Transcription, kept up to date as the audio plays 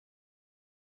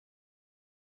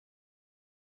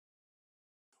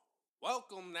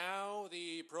Welcome now,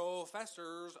 the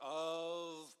professors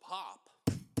of pop.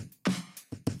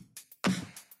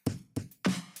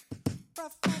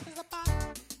 Professors of pop.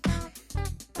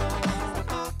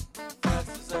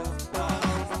 Professors of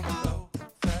pop.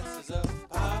 Professors of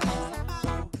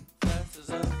pop. Professors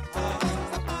of pop.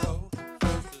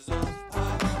 Professors of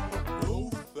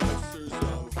pop. Professors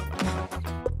of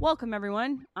pop. Welcome,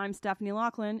 everyone. I'm Stephanie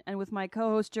Laughlin, and with my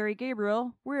co-host Jerry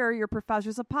Gabriel, we're your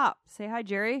professors of pop. Say hi,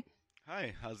 Jerry.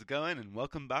 Hi, how's it going? And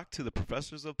welcome back to the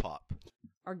Professors of Pop.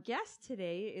 Our guest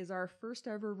today is our first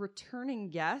ever returning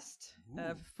guest,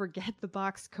 Forget the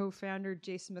Box co-founder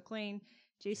Jason Mclean.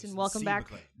 Jason, welcome back.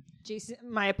 McLean. Jason,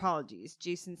 my apologies.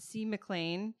 Jason C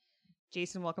Mclean.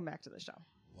 Jason, welcome back to the show.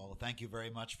 Well, thank you very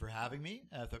much for having me.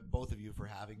 Both of you for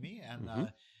having me. And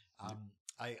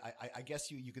I guess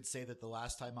you could say that the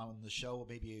last time on the show,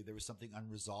 maybe there was something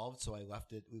unresolved, so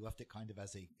we left it kind of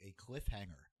as a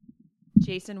cliffhanger.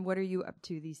 Jason, what are you up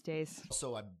to these days?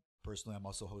 So I'm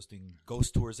also hosting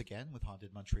ghost tours again with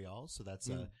Haunted Montreal. So that's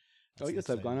oh, yes,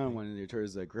 I've gone on one of your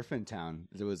tours at Griffintown.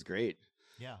 It was great.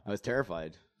 Yeah, I was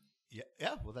terrified.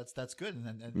 Yeah. Well, that's good.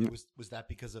 And was that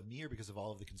because of me or because of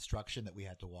all of the construction that we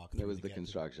had to walk through? It was the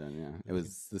construction. Yeah, it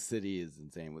was. The city is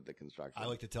insane with the construction. I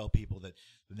like to tell people that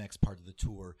the next part of the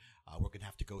tour, we're going to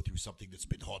have to go through something that's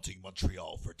been haunting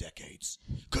Montreal for decades: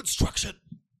 construction.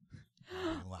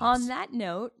 On that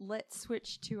note, let's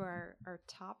switch to our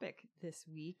topic this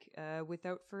week.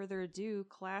 Without further ado,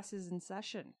 class is in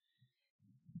session.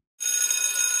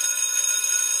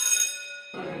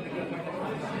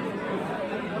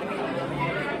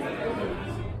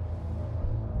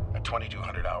 At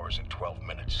 2200 hours and 12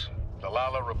 minutes, the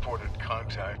Lala reported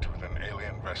contact with an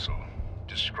alien vessel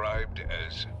described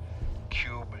as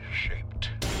cube-shaped.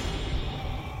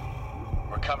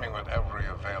 We're coming with every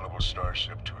available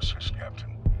starship to assist,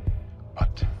 Captain.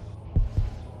 But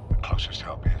the closest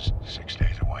help is 6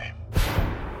 days away.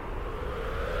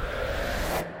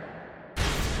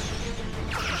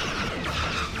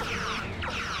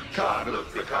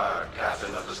 Luke Picard,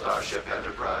 captain of the Starship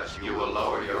Enterprise. You will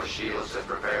lower your shields and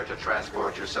prepare to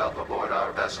transport yourself aboard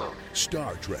our vessel.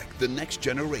 Star Trek: The Next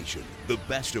Generation. The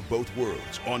best of both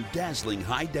worlds on dazzling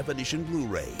high-definition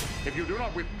Blu-ray. If you do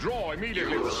not withdraw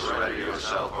immediately... You will surrender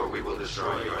yourself or we will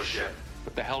destroy your ship.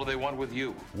 What the hell do they want with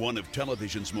you? One of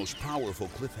television's most powerful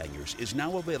cliffhangers is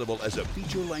now available as a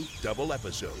feature-length double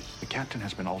episode. The captain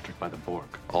has been altered by the Borg.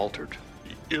 Altered?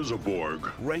 He is a Borg.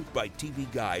 Ranked by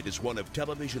TV Guide as one of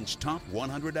television's top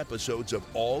 100 episodes of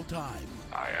all time.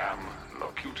 I am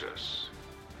Locutus,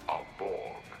 a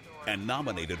Borg. And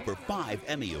nominated for 5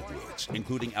 Emmy Awards,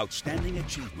 including Outstanding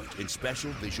Achievement in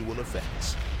Special Visual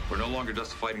Effects. We're no longer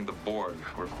just fighting the Borg.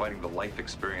 We're fighting the life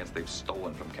experience they've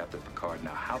stolen from Captain Picard.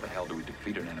 Now, how the hell do we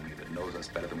defeat an enemy that knows us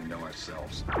better than we know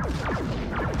ourselves?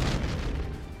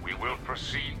 We will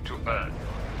proceed to Earth,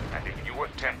 and if you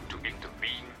attempt to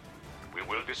intervene, we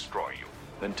will destroy you.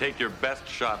 Then take your best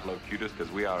shot, Locutus,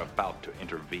 because we are about to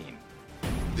intervene.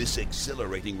 This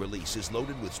exhilarating release is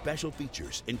loaded with special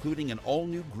features, including an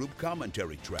all-new group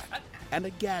commentary track and a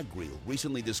gag reel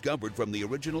recently discovered from the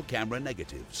original camera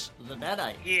negatives.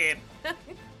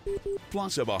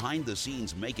 Plus a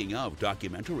behind-the-scenes making-of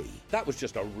documentary. That was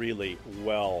just a really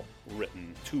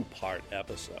well-written 2-part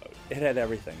episode. It had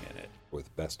everything in it.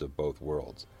 With Best of Both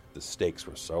Worlds, the stakes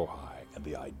were so high, and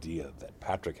the idea that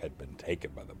Patrick had been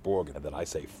taken by the Borg and that I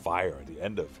say fire at the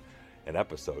end of an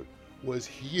episode was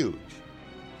huge.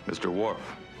 Mr. Worf,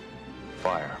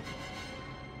 fire.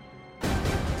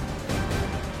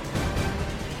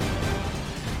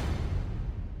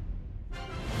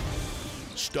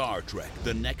 Star Trek: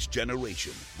 The Next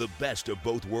Generation. The best of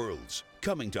both worlds.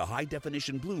 Coming to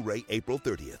high-definition Blu-ray April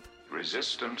 30th.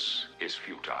 Resistance is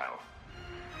futile.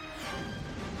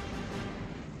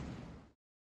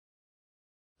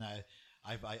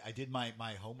 I did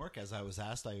my homework as I was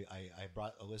asked. I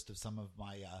brought a list of some of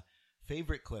my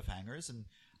favorite cliffhangers, and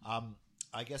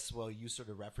I guess, well, you sort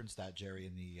of referenced that, Jerry,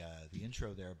 in the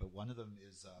intro there, but one of them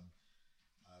is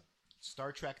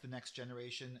Star Trek: The Next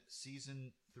Generation,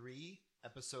 Season 3,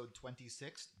 Episode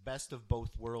 26, Best of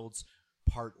Both Worlds,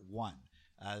 Part 1.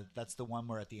 That's the one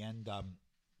where at the end,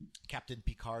 Captain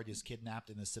Picard is kidnapped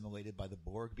and assimilated by the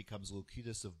Borg, becomes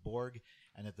Locutus of Borg,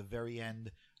 and at the very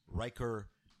end, Riker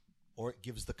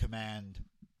gives the command,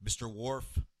 Mr.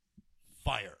 Worf,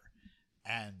 fire.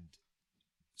 And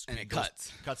it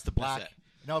cuts to black.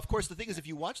 Now, of course, the thing is, if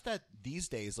you watch that these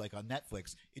days, like on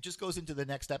Netflix, it just goes into the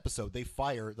next episode. They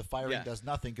fire. The firing does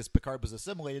nothing because Picard was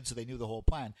assimilated, so they knew the whole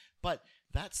plan. But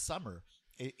that summer,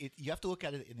 you have to look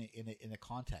at it in a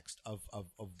context of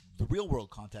the real world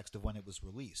context of when it was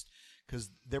released, because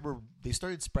they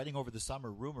started spreading over the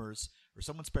summer rumors, or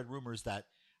someone spread rumors that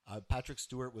Patrick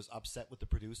Stewart was upset with the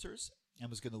producers and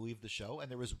was going to leave the show,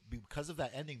 and because of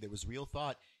that ending, there was real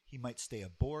thought he might stay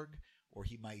aboard or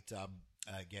he might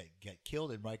get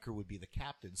killed, and Riker would be the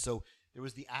captain. So there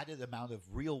was the added amount of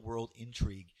real world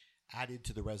intrigue added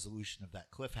to the resolution of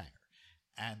that cliffhanger.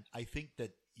 And I think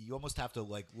that you almost have to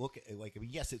look at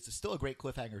yes, it's still a great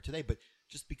cliffhanger today, but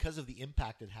just because of the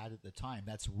impact it had at the time,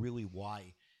 that's really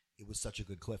why it was such a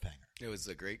good cliffhanger. It was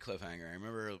a great cliffhanger. I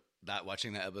remember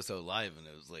watching that episode live, and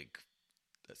it was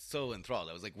so enthralled.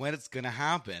 I was like, when it's going to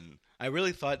happen? I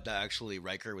really thought that actually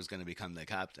Riker was going to become the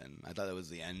captain. I thought that was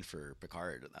the end for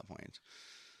Picard at that point.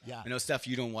 Yeah. I know, Steph,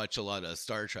 you don't watch a lot of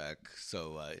Star Trek,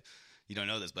 so you don't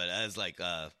know this, but as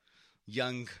a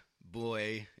young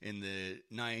boy in the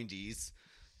 90s,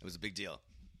 it was a big deal.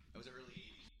 It was early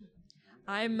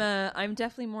 80s. I'm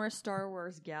definitely more a Star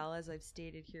Wars gal, as I've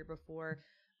stated here before.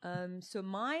 So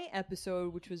my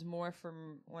episode, which was more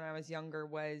from when I was younger,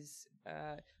 was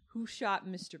Who Shot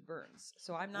Mr. Burns.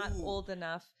 So I'm not old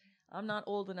enough. I'm not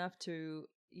old enough to,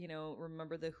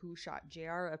 remember the Who Shot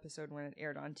JR episode when it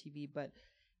aired on TV, but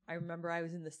I remember I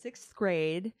was in the 6th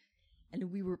grade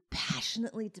and we were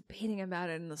passionately debating about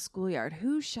it in the schoolyard.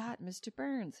 Who shot Mr.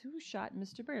 Burns? Who shot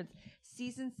Mr. Burns?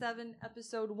 Season 7,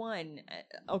 episode 1.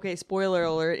 Okay, spoiler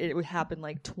alert, it happened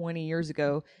 20 years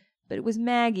ago, but it was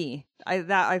Maggie. I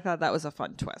thought that was a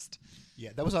fun twist.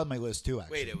 Yeah, that was on my list too,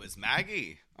 actually. Wait, it was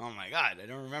Maggie? Oh my God, I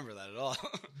don't remember that at all.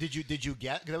 Did you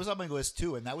get? That was on my list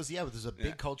too, and that was there's a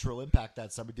big cultural impact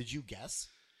that summer. Did you guess?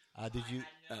 Did you?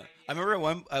 I remember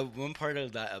one part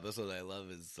of that episode I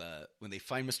love is when they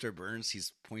find Mr. Burns,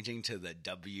 he's pointing to the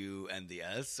W and the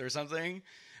S or something,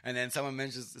 and then someone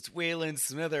mentions it's Waylon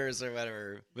Smithers or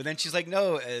whatever, but then she's like,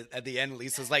 no. At the end,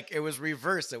 Lisa's like, it was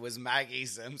reversed. It was Maggie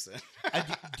Simpson. And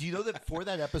do you know that for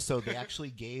that episode, they actually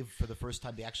gave, for the first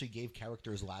time,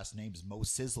 characters last names. Mo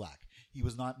Sislak. He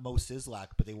was not Mo Sislak,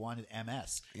 but they wanted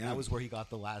MS. Yeah. That was where he got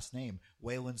the last name.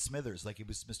 Waylon Smithers, it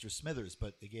was Mr. Smithers,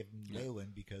 but they gave him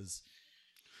Waylon because...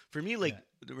 For me,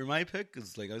 my pick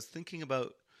is, I was thinking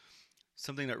about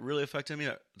something that really affected me,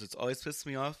 that's always pissed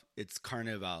me off. It's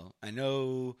Carnival. I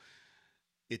know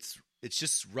it's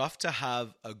just rough to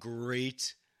have a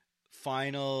great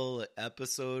final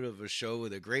episode of a show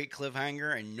with a great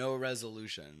cliffhanger and no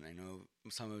resolution. I know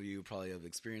some of you probably have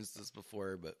experienced this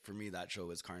before, but for me, that show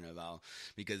was Carnival,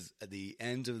 because at the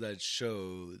end of that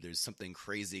show, there's something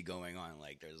crazy going on.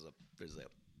 There's a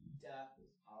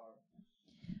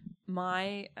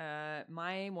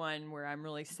My one where I'm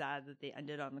really sad that they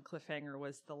ended on the cliffhanger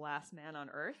was The Last Man on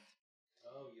Earth.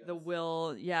 Oh, yes. The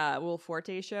Will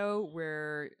Forte show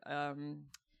where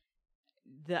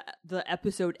the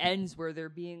episode ends where they're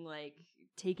being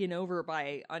taken over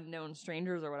by unknown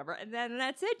strangers or whatever, and then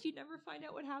that's it. You never find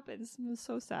out what happens. It was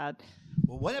so sad.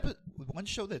 Well, one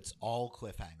show that's all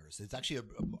cliffhangers. It's actually a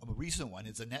recent one.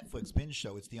 It's a Netflix binge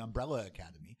show. It's The Umbrella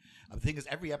Academy. The thing is,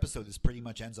 every episode pretty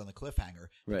much ends on a cliffhanger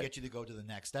to get you to go to the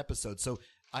next episode. So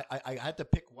I had to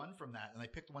pick one from that, and I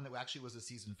picked one that actually was a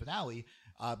season finale.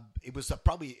 It was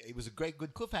a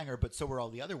good cliffhanger, but so were all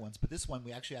the other ones. But this one,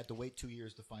 we actually had to wait 2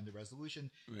 years to find the resolution.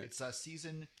 Right. It's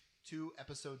season 2,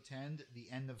 episode 10, the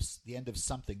end of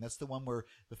something. That's the one where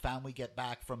the family get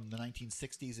back from the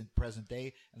 1960s in present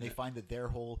day, and they find that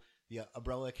the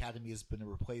Umbrella Academy has been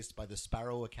replaced by the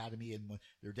Sparrow Academy, and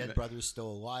their dead brother's still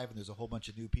alive, and there's a whole bunch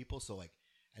of new people. So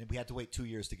and we had to wait 2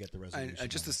 years to get the resolution. And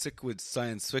just to stick with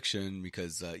science fiction,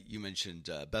 because you mentioned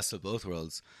Best of Both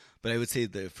Worlds, but I would say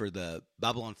that for the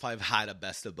Babylon 5 had a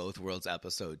Best of Both Worlds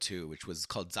episode too, which was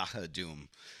called Zaha Doom.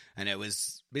 And it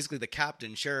was basically the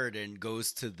captain, Sheridan,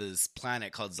 goes to this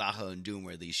planet called Zaha and Doom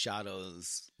where these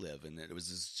shadows live. And it was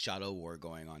this shadow war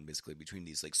going on basically between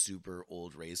these super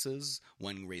old races.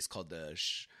 One race called the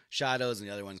Shadows and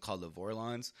the other one's called the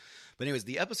Vorlons. But anyways,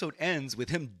 the episode ends with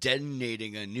him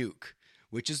detonating a nuke,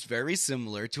 which is very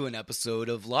similar to an episode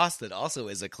of Lost that also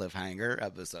is a cliffhanger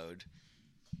episode.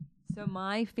 So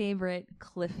my favorite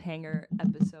cliffhanger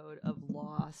episode of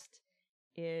Lost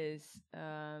is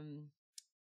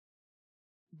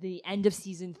the end of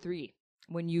season 3,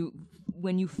 when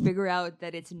you figure out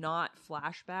that it's not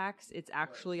flashbacks, it's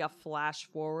actually a flash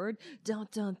forward. Dun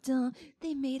dun dun!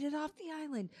 They made it off the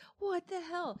island. What the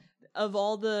hell? Of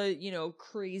all the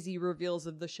crazy reveals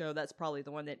of the show, that's probably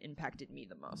the one that impacted me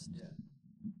the most. Yeah.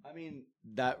 I mean,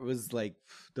 that was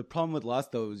the problem with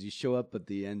Lost though is you show up at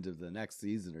the end of the next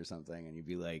season or something, and you'd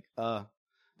be like,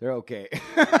 they're okay.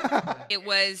 It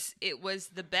was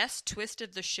the best twist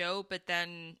of the show, but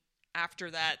then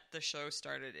after that, the show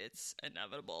started its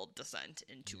inevitable descent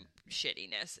into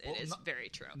shittiness. It is very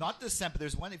true. Not descent, but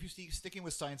there's one. If you're sticking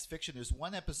with science fiction, there's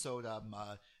one episode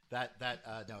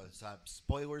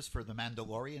spoilers for The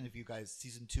Mandalorian. If you guys,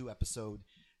 season 2, episode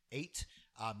 8.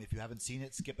 If you haven't seen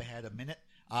it, skip ahead a minute.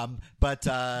 Come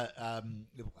on,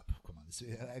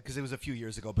 because it was a few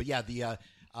years ago. But yeah,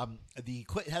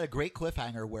 it had a great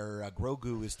cliffhanger where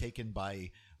Grogu is taken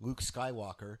by Luke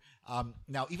Skywalker.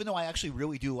 Now, even though I actually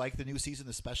really do like the new season,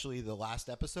 especially the last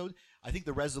episode, I think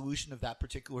the resolution of that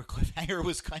particular cliffhanger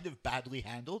was kind of badly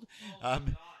handled.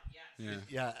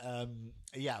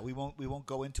 We won't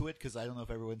go into it because I don't know if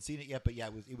everyone's seen it yet. But yeah,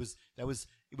 it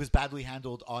was badly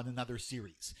handled on another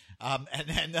series, and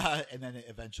then it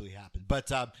eventually happened. But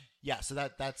so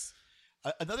that's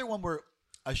another one where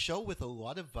a show with a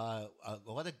lot of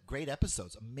great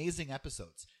episodes, amazing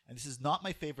episodes. And this is not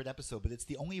my favorite episode, but it's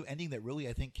the only ending that really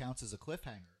I think counts as a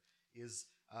cliffhanger. Is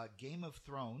Game of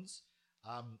Thrones,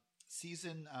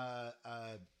 season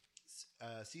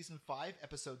 5,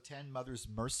 episode 10, Mother's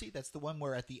Mercy. That's the one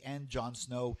where at the end Jon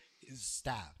Snow is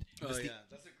stabbed. That's a great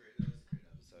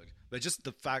episode. But just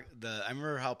the fact I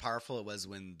remember how powerful it was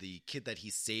when the kid that he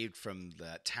saved from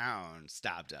the town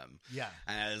stabbed him. Yeah,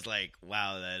 and I was like,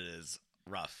 wow, that is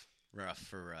rough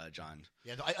for John.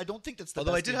 Yeah, no, I don't think that's the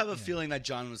Although best I did thing, have a feeling that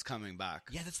John was coming back.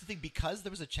 Yeah, that's the thing. Because there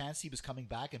was a chance he was coming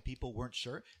back and people weren't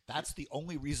sure, that's the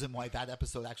only reason why that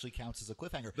episode actually counts as a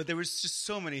cliffhanger. But there was just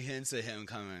so many hints of him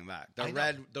coming back.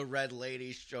 The red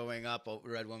lady showing up, a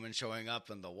red woman showing up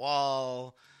on the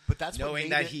wall. But that's knowing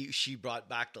that she brought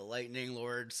back the Lightning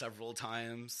Lord several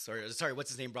times. Sorry, what's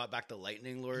his name? Brought back the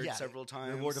Lightning Lord several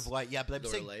times. The Lord of Light. Yeah, but I'm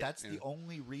saying that's the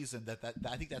only reason that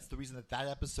I think that's the reason that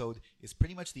episode is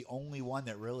pretty much the only one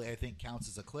that really I think counts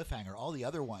as a cliffhanger. All the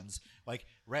other ones, like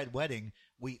Red Wedding,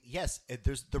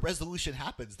 there's the resolution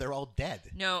happens. They're all dead.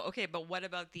 No, okay, but what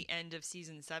about the end of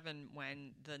season 7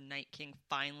 when the Night King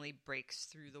finally breaks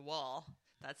through the wall?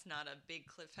 That's not a big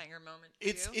cliffhanger moment for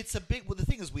you? It's a big... Well, the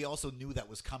thing is, we also knew that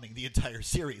was coming the entire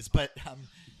series, but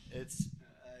it's...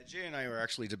 Jay and I were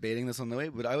actually debating this on the way,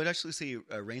 but I would actually say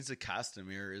Reigns of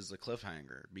Castamere is a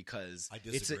cliffhanger because I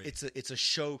disagree. It's a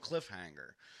show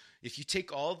cliffhanger. If you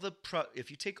take all the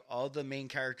main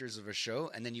characters of a show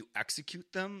and then you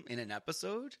execute them in an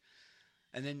episode,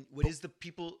 and then it's the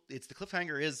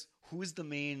cliffhanger is who is the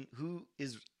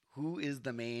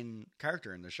main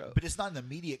character in the show. But it's not an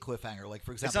immediate cliffhanger. Like,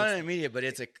 for example... It's not an immediate, but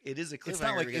it is a cliffhanger. It's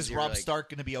not like, is Robb Stark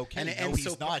going to be okay? No,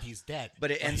 he's not. He's dead.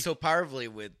 But it ends so powerfully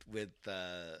with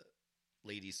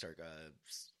Lady Stark... not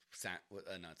Sansa.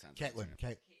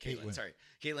 Caitlin. Sorry.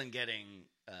 Caitlin getting...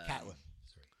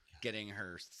 getting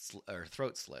her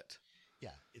throat slit.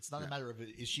 Yeah, it's not a matter of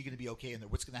is she going to be okay and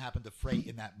what's going to happen to Frey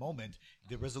in that moment.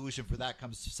 The resolution for that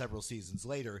comes several seasons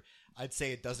later. I'd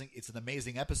say it doesn't. It's an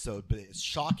amazing episode, but it's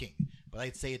shocking. But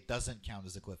I'd say it doesn't count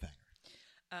as a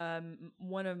cliffhanger.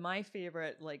 One of my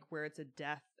favorite, like where it's a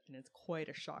death and it's quite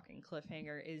a shocking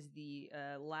cliffhanger, is the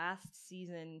last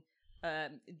season,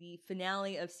 the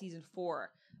finale of season 4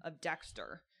 of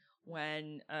Dexter,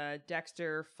 when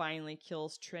Dexter finally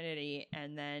kills Trinity,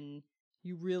 and then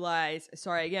you realize,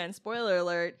 sorry again, spoiler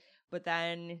alert, but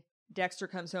then Dexter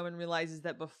comes home and realizes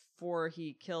that before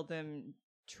he killed him,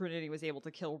 Trinity was able to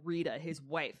kill Rita, his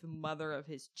wife, the mother of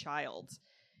his child,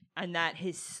 and that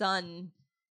his son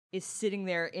is sitting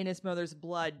there in his mother's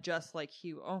blood just like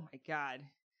he... Oh my God.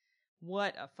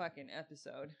 What a fucking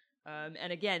episode.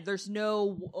 And again, there's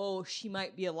no, she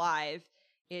might be alive.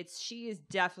 She is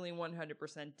definitely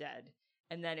 100% dead.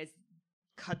 And then it's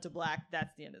cut to black.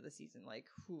 That's the end of the season. Like,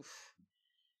 oof.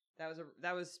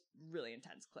 That was really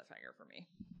intense cliffhanger for me.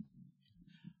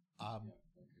 I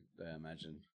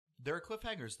imagine there are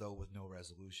cliffhangers though with no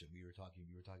resolution. We were talking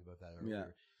about that earlier. Yeah.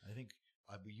 I think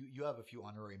you have a few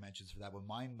honorary mentions for that one.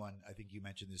 Mine one, I think you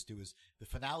mentioned this too, is the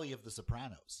finale of The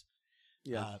Sopranos.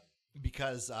 Yeah.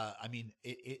 Because I mean,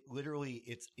 it literally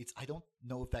it's I don't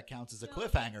know if that counts as a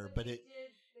cliffhanger, but it.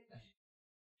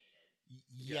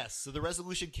 Yes, so the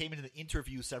resolution came in an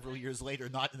interview several years later,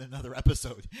 not in another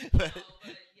episode. But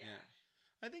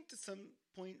I think to some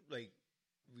point, like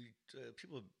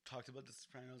people have talked about The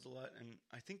Sopranos a lot, and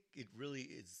I think it really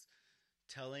is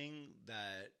telling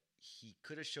that he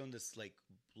could have shown this like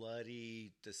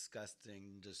bloody,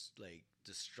 disgusting, just like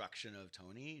destruction of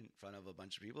Tony in front of a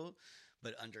bunch of people,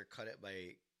 but undercut it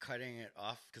by cutting it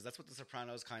off, because that's what The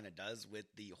Sopranos kind of does with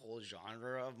the whole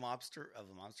genre of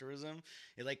mobsterism.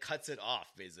 It like cuts it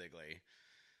off basically.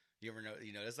 You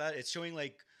notice that? It's showing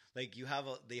like they have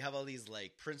all these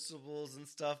like principles and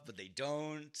stuff, but they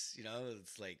don't.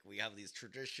 It's like we have these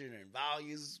tradition and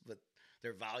values, but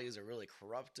their values are really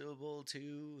corruptible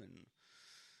too. And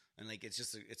And like it's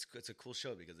just it's a cool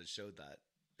show because it showed that,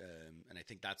 and I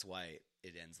think that's why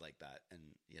it ends like that. And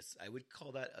yes, I would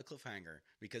call that a cliffhanger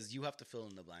because you have to fill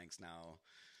in the blanks now.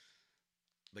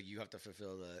 But you have to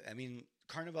fulfill the. I mean,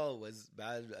 Carnival was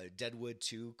bad. Deadwood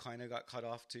 2 kind of got cut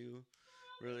off too,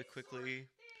 really quickly.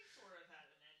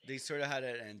 They sort of had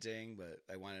an ending, but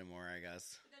I wanted more, I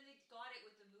guess. But then they got it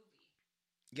with the movie.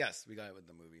 Yes, we got it with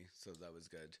the movie, so that was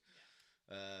good.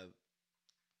 Yeah.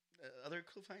 Other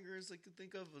cliffhangers I could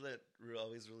think of that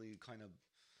always really kind of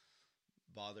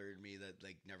bothered me that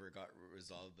like never got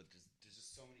resolved, but there's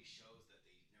just so many shows that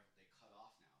they cut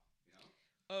off now, you know?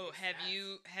 Oh, have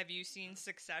you seen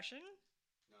Succession?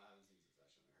 No, I haven't seen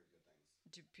Succession. I heard good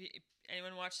things.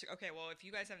 Anyone watch? Okay, well, if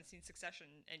you guys haven't seen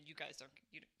Succession and you guys don't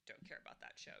care about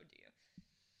that show, do you?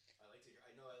 I like to. I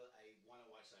know. I want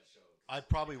to watch that show. I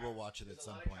probably will watch it at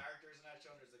some point. There's a lot of characters in that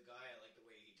show. And there's a guy. I like the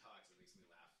way he talks. It makes me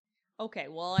laugh.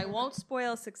 Okay, well, I won't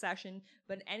spoil Succession,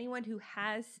 but anyone who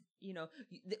has,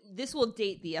 this will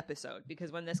date the episode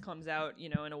because when this comes out,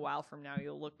 in a while from now,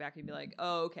 you'll look back and be like,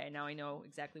 oh, okay, now I know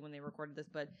exactly when they recorded this.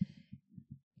 But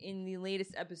in the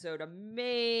latest episode, a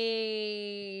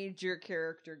major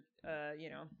character,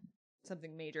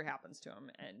 something major happens to him,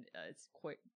 and it's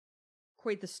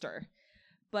quite the stir.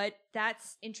 But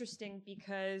that's interesting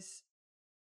because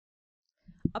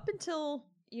up until,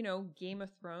 Game of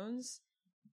Thrones,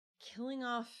 killing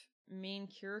off main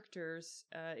characters,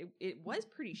 it was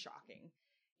pretty shocking.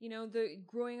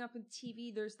 Growing up with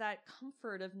TV, there's that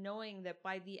comfort of knowing that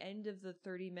by the end of the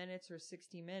 30 minutes or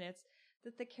 60 minutes,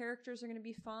 that the characters are going to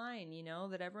be fine,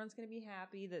 that everyone's going to be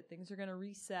happy, that things are going to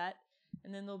reset,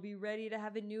 and then they'll be ready to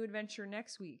have a new adventure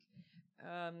next week.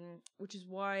 Which is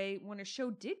why when a show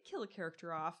did kill a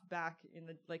character off back in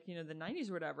the, the 90s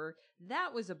or whatever,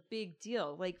 that was a big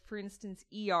deal. Like, for instance,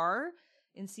 ER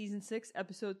in season 6,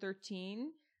 episode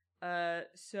 13.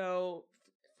 So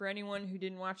for anyone who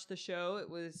didn't watch the show, it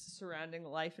was surrounding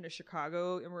life in a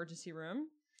Chicago emergency room.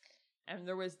 And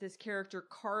there was this character,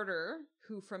 Carter,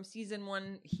 who from season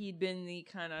 1, he'd been the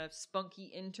kind of spunky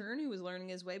intern who was learning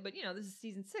his way. But, this is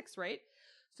season 6, right?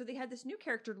 So they had this new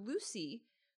character, Lucy,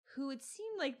 who it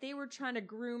seemed like they were trying to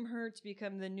groom her to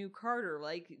become the new Carter,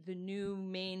 like the new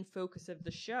main focus of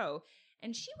the show.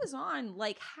 And she was on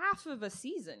like half of a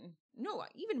season. No,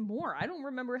 even more. I don't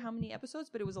remember how many episodes,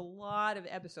 but it was a lot of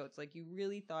episodes. Like, you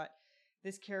really thought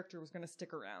this character was going to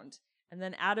stick around. And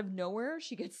then out of nowhere,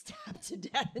 she gets stabbed to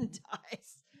death and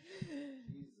dies. Jesus.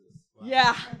 Wow.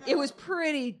 Yeah, it was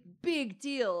pretty big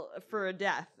deal for a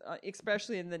death,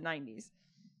 especially in the 90s.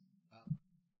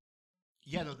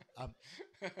 Yeah, no,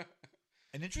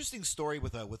 an interesting story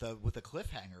with a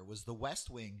cliffhanger was The West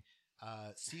Wing,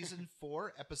 season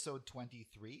 4, episode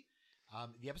 23.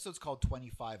 The episode's called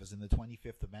 25, as in the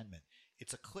 25th Amendment.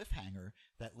 It's a cliffhanger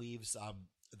that leaves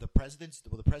the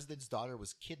president's daughter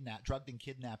was drugged and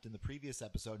kidnapped in the previous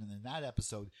episode, and in that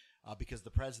episode, because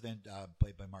the president,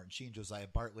 played by Martin Sheen, Josiah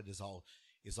Bartlett, is all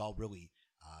really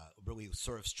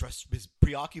sort of is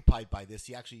preoccupied by this.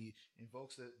 He actually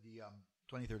invokes the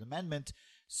 23rd Amendment,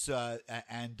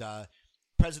 and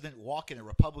President Walken, a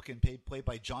Republican played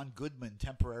by John Goodman,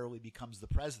 temporarily becomes the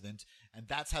president, and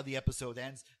that's how the episode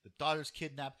ends. The daughter's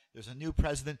kidnapped. There's a new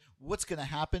president. What's going to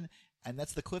happen? And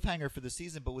that's the cliffhanger for the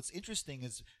season. But what's interesting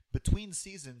is between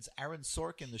seasons, Aaron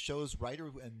Sorkin, the show's writer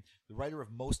and the writer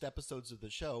of most episodes of the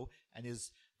show, and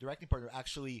his directing partner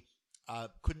actually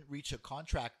couldn't reach a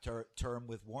contract term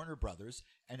with Warner Brothers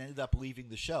and ended up leaving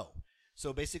the show.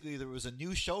 So basically, there was a new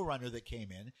showrunner that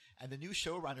came in, and the new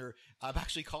showrunner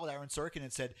actually called Aaron Sorkin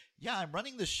and said, "Yeah, I'm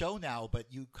running the show now,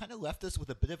 but you kind of left us with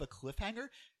a bit of a cliffhanger.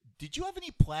 Did you have any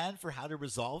plan for how to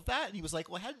resolve that?" And he was like,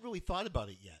 "Well, I hadn't really thought about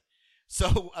it yet."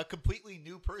 So a completely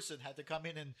new person had to come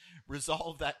in and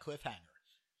resolve that cliffhanger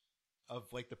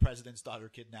of like the president's daughter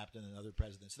kidnapped and another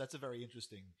president. So that's a very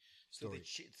interesting story.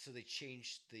 So they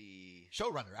changed the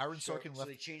showrunner. Aaron Sorkin left. So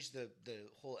they changed the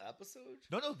whole episode?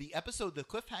 No. The episode, the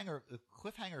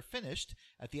cliffhanger finished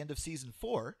at the end of season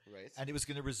 4. Right. And it was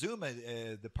going to resume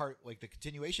the part, like the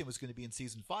continuation was going to be in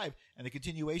season 5. And the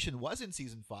continuation was in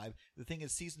season 5. The thing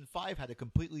is, season 5 had a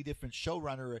completely different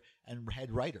showrunner and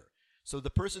head writer. So the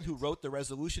person who wrote the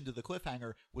resolution to the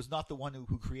cliffhanger was not the one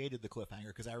who created the cliffhanger,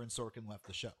 because Aaron Sorkin left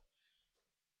the show.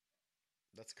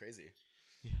 That's crazy.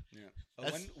 Yeah.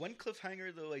 One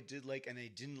cliffhanger though I did like, and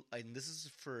and this is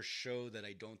for a show that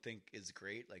I don't think is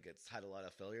great. Like, it's had a lot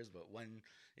of failures, but one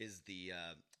is the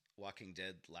Walking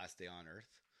Dead Last Day on Earth,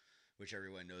 which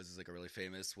everyone knows is like a really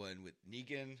famous one with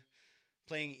Negan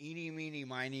playing eeny, meeny,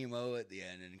 miny, mo at the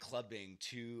end and clubbing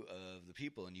 2 of the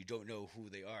people, and you don't know who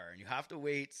they are, and you have to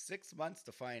wait 6 months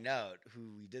to find out who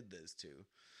he did this to.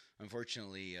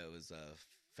 Unfortunately, it was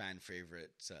fan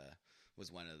favorite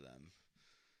was one of them,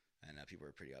 and people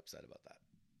were pretty upset about that.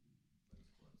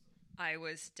 I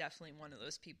was definitely one of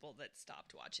those people that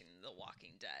stopped watching The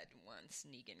Walking Dead once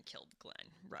Negan killed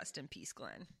Glenn. Rest in peace,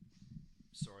 Glenn.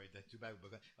 Sorry, that's too bad.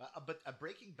 But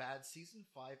Breaking Bad season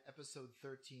 5, episode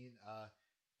 13.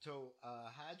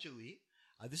 Hajuli.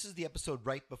 This is the episode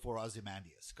right before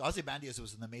Ozymandias. Ozymandias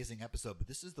was an amazing episode, but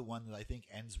this is the one that I think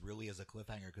ends really as a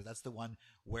cliffhanger, because that's the one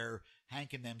where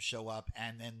Hank and them show up,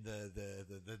 and then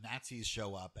the Nazis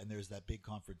show up, and there's that big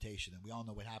confrontation, and we all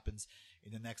know what happens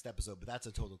in the next episode, but that's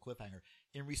a total cliffhanger.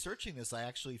 In researching this, I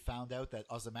actually found out that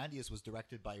Ozymandias was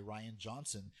directed by Rian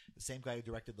Johnson, the same guy who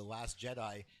directed The Last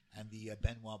Jedi and the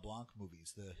Benoit Blanc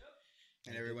movies.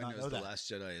 And everyone knows The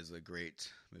Last Jedi is a great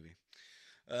movie.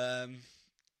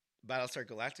 Battlestar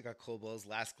Galactica Kobol's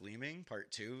Last Gleaming Part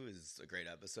 2 is a great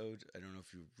episode. I don't know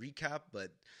if you recap,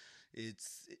 but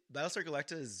Battlestar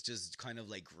Galactica is just kind of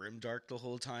like grimdark the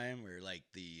whole time, where like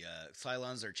the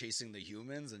Cylons are chasing the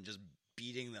humans and just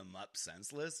beating them up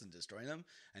senseless and destroying them.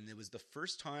 And it was the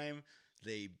first time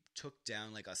they took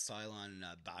down like a Cylon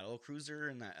battle cruiser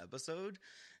in that episode.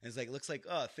 And it's like, looks like,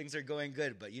 oh, things are going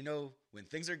good. But you know, when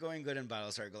things are going good in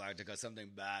Battlestar Galactica, something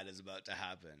bad is about to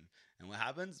happen. And what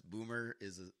happens? Boomer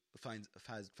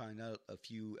find out a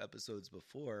few episodes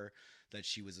before that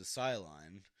she was a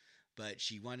Cylon, but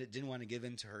she didn't want to give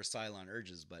in to her Cylon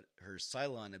urges, but her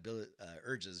Cylon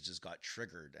urges just got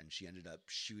triggered, and she ended up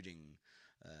shooting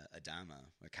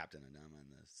Captain Adama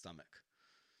in the stomach.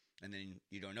 And then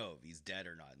you don't know if he's dead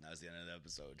or not, and that was the end of the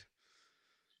episode.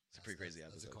 It's a pretty crazy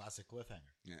episode. It's a classic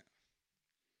cliffhanger. Yeah.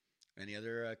 Any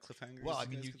other cliffhangers? Well, I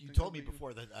mean, you told me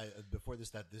before that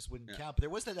that this wouldn't count, but there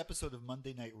was that episode of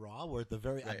Monday Night Raw where at the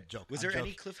very was there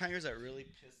any cliffhangers that really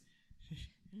pissed?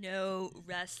 No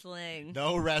wrestling.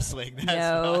 No wrestling. That's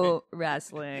no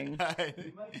wrestling.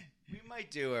 We might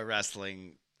do a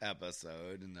wrestling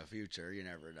episode in the future. You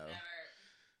never know.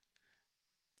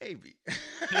 Maybe.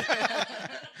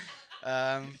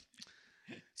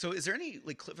 So is there any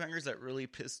like cliffhangers that really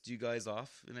pissed you guys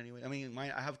off in any way? I mean,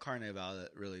 I have Carnival that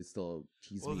really still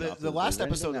teases me off. The last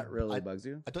episode that really bugs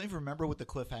you? I don't even remember what the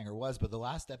cliffhanger was, but the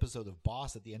last episode of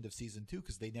Boss at the end of season 2,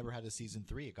 because they never had a season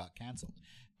 3, it got canceled.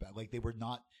 But like it was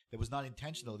not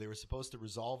intentional. They were supposed to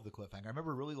resolve the cliffhanger. I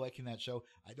remember really liking that show.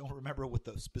 I don't remember what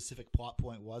the specific plot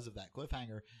point was of that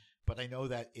cliffhanger, but I know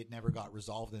that it never got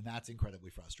resolved, and that's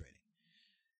incredibly frustrating.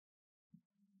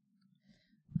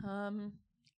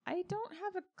 I don't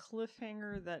have a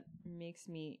cliffhanger that makes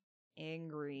me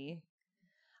angry.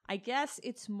 I guess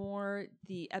it's more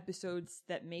the episodes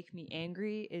that make me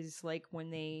angry is like when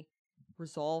they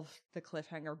resolve the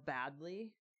cliffhanger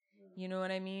badly. You know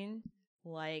what I mean?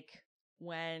 Like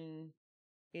when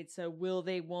it's a will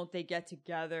they, won't they get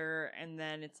together, and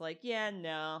then it's like, yeah,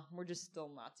 no, we're just still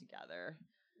not together.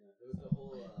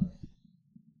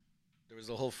 There was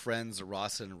a whole Friends,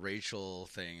 Ross and Rachel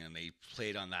thing, and they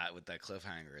played on that with that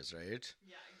cliffhangers, right?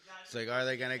 Yeah, exactly. It's like, are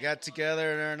they going to get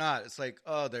together or not? It's like,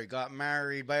 oh, they got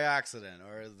married by accident,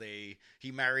 or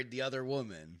he married the other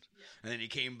woman, and then he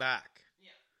came back.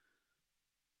 Yeah.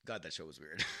 God, that show was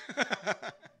weird.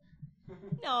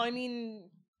 No, I mean,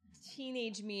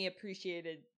 teenage me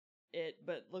appreciated it,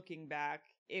 but looking back,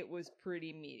 it was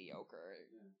pretty mediocre.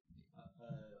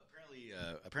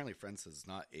 Apparently, Friends has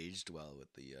not aged well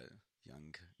with the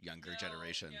younger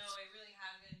generation. No, it really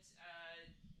hasn't.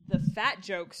 The fat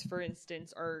jokes, for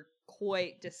instance, are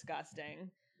quite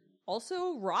disgusting.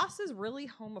 Also, Ross is really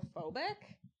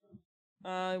homophobic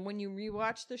when you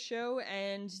rewatch the show,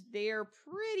 and they are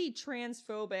pretty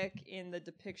transphobic in the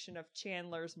depiction of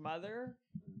Chandler's mother.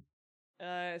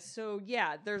 So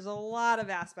yeah, there's a lot of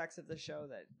aspects of the show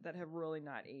that have really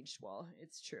not aged well.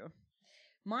 It's true.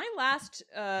 My last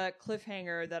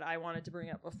cliffhanger that I wanted to bring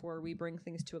up before we bring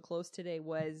things to a close today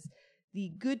was The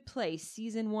Good Place,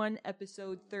 Season 1,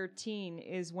 Episode 13,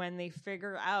 is when they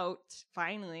figure out,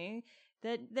 finally,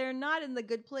 that they're not in the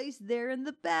good place, they're in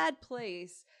the bad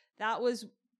place. That was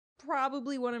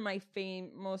probably one of my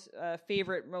most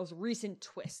favorite, most recent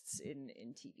twists in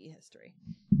TV history.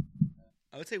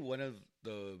 I would say one of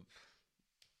the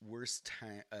worst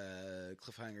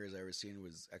cliffhangers I ever seen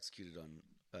was executed on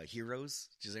Heroes.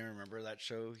 Does anyone remember that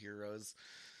show, Heroes?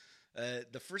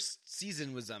 The first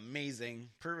season was amazing,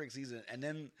 perfect season, and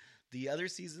then the other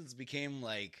seasons became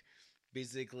like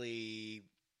basically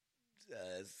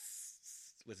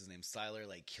what's his name, Siler,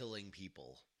 like killing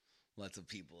people, lots of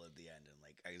people at the end, and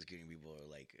like executing people, or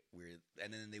like weird.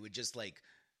 And then they would just like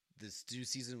this new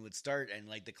season would start, and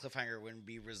like the cliffhanger wouldn't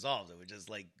be resolved. It would just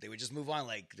like they would just move on.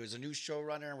 Like there's a new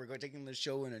showrunner, and we're going taking the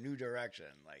show in a new direction.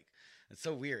 Like it's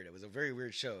so weird. It was a very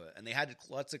weird show, and they had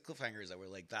lots of cliffhangers that were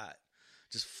like that.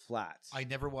 just flat. I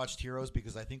never watched Heroes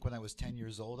because I think when I was 10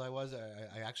 years old, I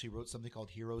actually wrote something called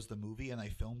Heroes the Movie, and I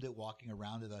filmed it walking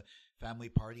around at a family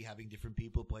party having different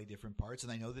people play different parts.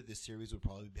 And I know that this series would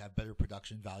probably have better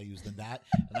production values than that,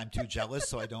 and I'm too jealous,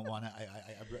 so I don't want to.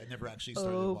 I never actually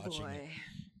started watching it.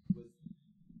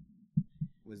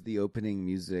 Was the opening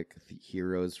music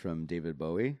Heroes from David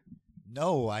Bowie?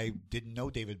 No, I didn't know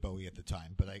David Bowie at the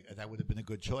time, but that would have been a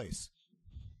good choice.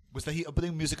 Was the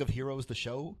opening music of Heroes the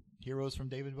show? Heroes from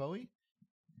David Bowie?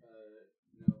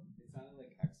 No, it sounded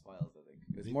like X-Files, I think.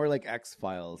 It was more like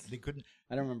X-Files. They couldn't...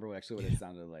 I don't remember what it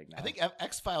sounded like now. I think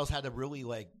X-Files had a really,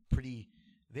 pretty...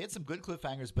 They had some good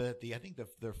cliffhangers, but I think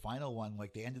their final one,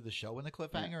 they ended the show in a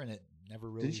cliffhanger, and it never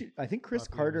really... I think Chris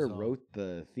Carter wrote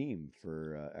the theme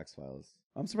for X-Files.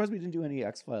 I'm surprised we didn't do any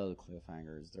X-Files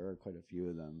cliffhangers. There are quite a few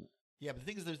of them. Yeah, but the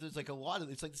thing is, there's a lot of...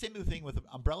 It's the same thing with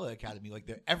Umbrella Academy.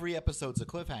 Every episode's a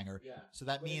cliffhanger. Yeah. So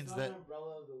that means that...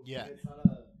 It's not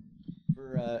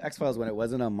for X-Files, when it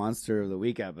wasn't a Monster of the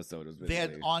Week episode, it was they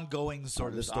had ongoing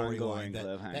sort of storyline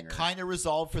that kind of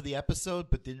resolved for the episode,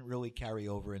 but didn't really carry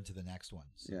over into the next one.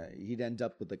 So. Yeah, he'd end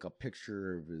up with a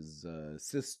picture of his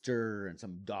sister and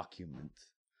some document.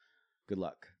 Good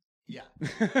luck. Yeah.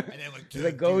 And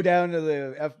then go down to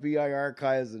the FBI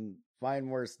archives and find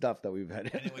more stuff that we've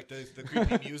had. And then the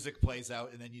creepy music plays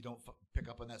out, and then you don't pick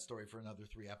up on that story for another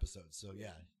 3 episodes. So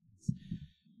yeah.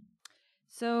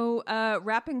 So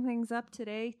wrapping things up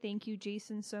today, thank you,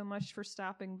 Jason, so much for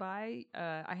stopping by.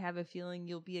 I have a feeling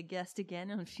you'll be a guest again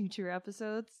on future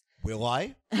episodes. Will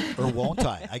I? Or won't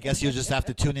I? I guess you'll just have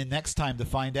to tune in next time to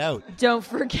find out. Don't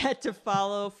forget to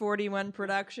follow 41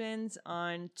 Productions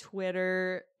on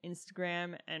Twitter,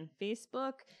 Instagram, and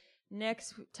Facebook.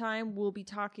 Next time, we'll be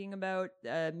talking about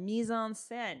mise en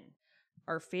scène,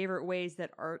 our favorite ways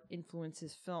that art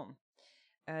influences film.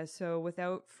 So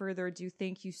without further ado,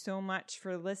 thank you so much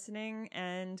for listening,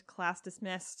 and class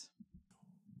dismissed.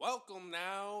 Welcome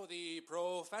now, the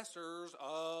professors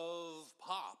of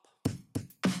pop.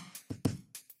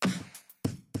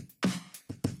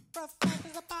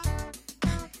 Professors of pop.